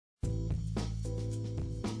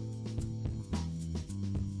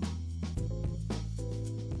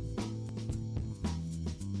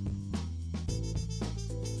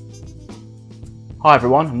Hi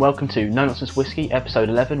everyone, and welcome to No Nonsense Whisky, episode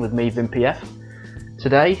 11 with me, VimPF.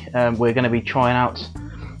 Today we're going to be trying out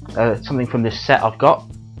something from this set I've got,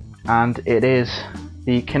 and it is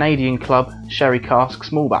the Canadian Club Sherry Cask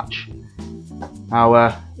Small Batch.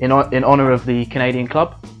 Now, in honour of the Canadian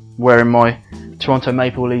Club, wearing my Toronto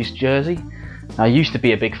Maple Leafs jersey. Now, I used to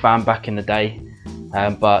be a big fan back in the day,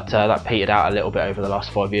 but that petered out a little bit over the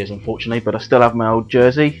last 5 years, unfortunately. But I still have my old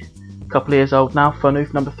jersey, a couple of years old now,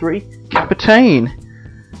 Funoof number 3, Capitaine.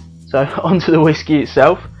 So onto the whisky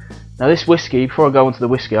itself. Now this whisky, before I go onto the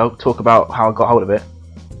whisky, I'll talk about how I got hold of it.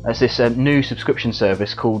 There's this new subscription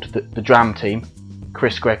service called the Dram Team,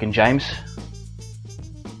 Chris, Greg and James.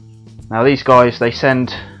 Now these guys, they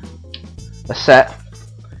send a set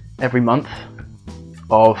every month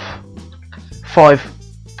of five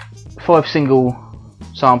single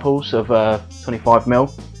samples of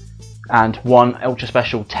 25ml and one ultra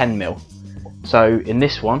special 10ml. So in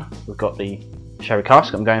this one we've got the Sherry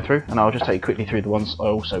Cask I'm going through, and I'll just take you quickly through the ones I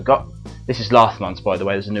also got. This is last month's, by the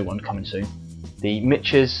way. There's a new one coming soon. The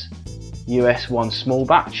Mitch's US 1 Small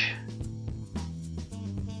Batch,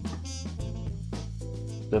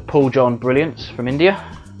 the Paul John Brilliance from India,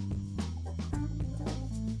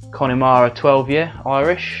 Connemara 12-year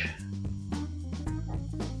Irish,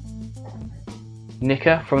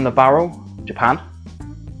 Nika from the Barrel, Japan,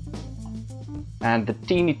 and the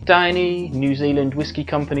teeny tiny New Zealand Whisky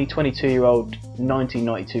Company 22-year-old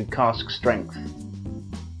 1992 cask strength.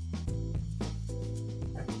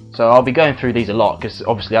 So I'll be going through these a lot because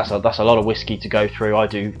obviously that's a lot of whisky to go through. I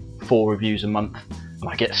do 4 reviews a month and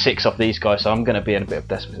I get 6 off these guys, so I'm going to be in a bit of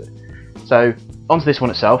deficit. So onto this one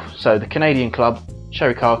itself. So the Canadian Club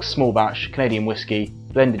Sherry Cask Small Batch Canadian Whisky,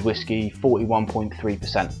 blended whisky,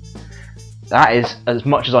 41.3%. That is as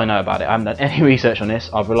much as I know about it. I haven't done any research on this.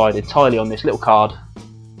 I've relied entirely on this little card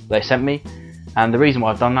they sent me, and the reason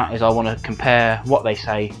why I've done that is I want to compare what they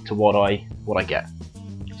say to what I get.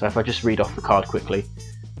 So if I just read off the card quickly,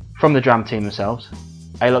 from the Dram Team themselves: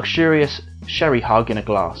 a luxurious sherry hug in a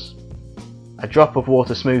glass. A drop of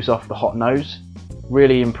water smooths off the hot nose.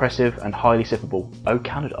 Really impressive and highly sippable. Oh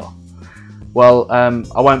Canada. Well,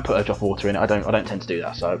 I won't put a drop of water in it. I don't tend to do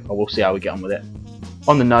that. So we'll see how we get on with it.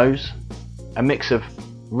 On the nose, a mix of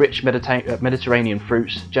rich Mediterranean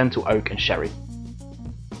fruits, gentle oak and sherry.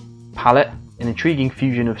 Palate, an intriguing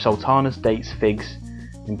fusion of sultanas, dates, figs,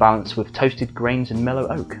 in balance with toasted grains and mellow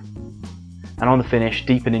oak. And on the finish,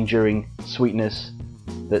 deep and enduring sweetness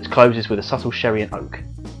that closes with a subtle sherry and oak.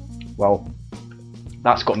 Well,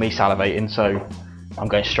 that's got me salivating, so I'm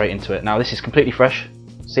going straight into it. Now this is completely fresh,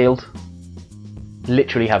 sealed.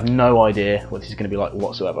 Literally have no idea what this is going to be like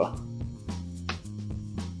whatsoever.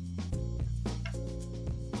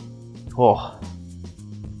 Oh,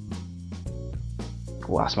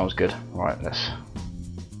 that smells good. Right, let's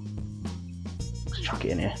chuck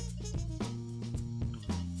it in here.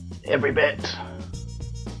 Every bit.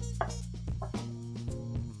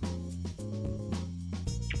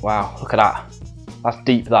 Wow, look at that. That's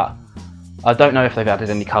deep, that. I don't know if they've added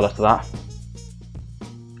any colour to that.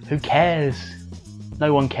 Who cares?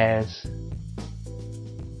 No one cares.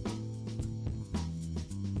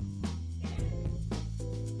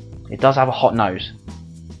 It does have a hot nose.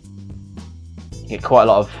 You get quite a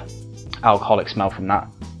lot of alcoholic smell from that.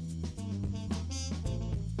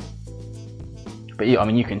 But I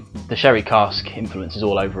mean, you can. The Sherry Cask influence is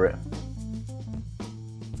all over it.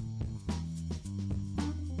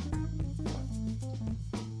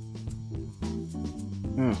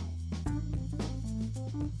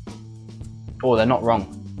 Oh, they're not wrong.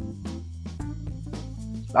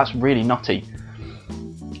 That's really nutty.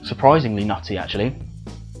 Surprisingly nutty, actually.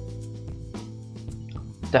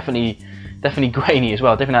 Definitely grainy as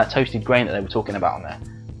well. Definitely that toasted grain that they were talking about on there.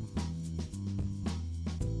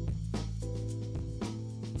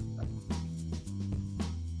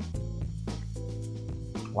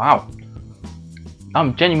 Wow,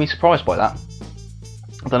 I'm genuinely surprised by that.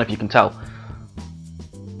 I don't know if you can tell.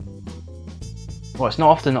 Well, it's not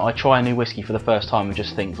often that I try a new whiskey for the first time and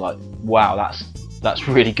just think like, wow, that's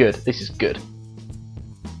really good. This is good.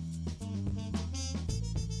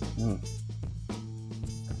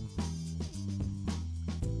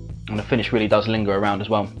 And the finish really does linger around as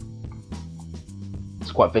well.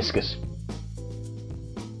 It's quite viscous.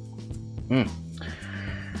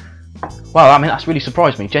 Wow, I mean, that's really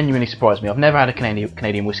surprised me, genuinely surprised me. I've never had a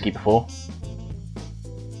Canadian whiskey before.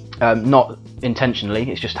 Not intentionally,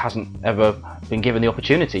 it just hasn't ever been given the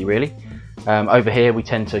opportunity, really. Over here we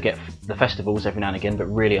tend to get the festivals every now and again, but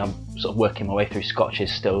really I'm sort of working my way through Scotches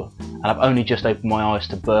still, and I've only just opened my eyes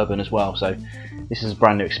to bourbon as well, so this is a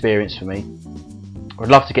brand new experience for me. I'd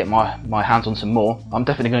love to get my hands on some more. I'm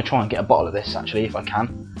definitely going to try and get a bottle of this actually if I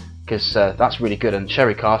can, because that's really good. And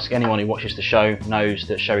Sherry Cask, anyone who watches the show knows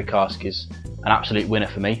that Sherry Cask is an absolute winner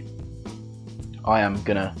for me. I'm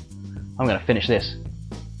gonna finish this.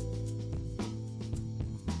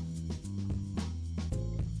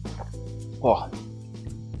 Oh.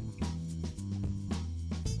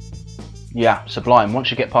 Yeah, sublime. Once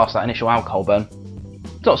you get past that initial alcohol burn,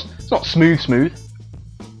 it's not smooth,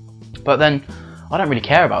 but then I don't really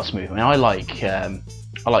care about smooth. I mean, I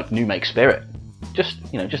like new make spirit, just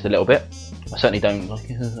a little bit. I certainly don't like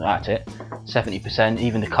at it. 70%,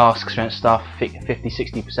 even the cask strength stuff,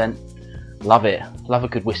 50-60%. Love it. Love a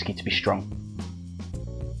good whiskey to be strong.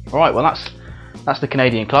 All right, well that's the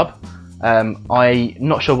Canadian Club. I'm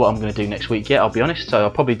not sure what I'm going to do next week yet, I'll be honest, so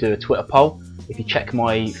I'll probably do a Twitter poll. If you check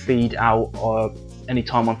my feed out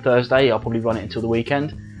anytime on Thursday, I'll probably run it until the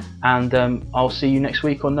weekend, and I'll see you next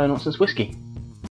week on No Nonsense Whiskey.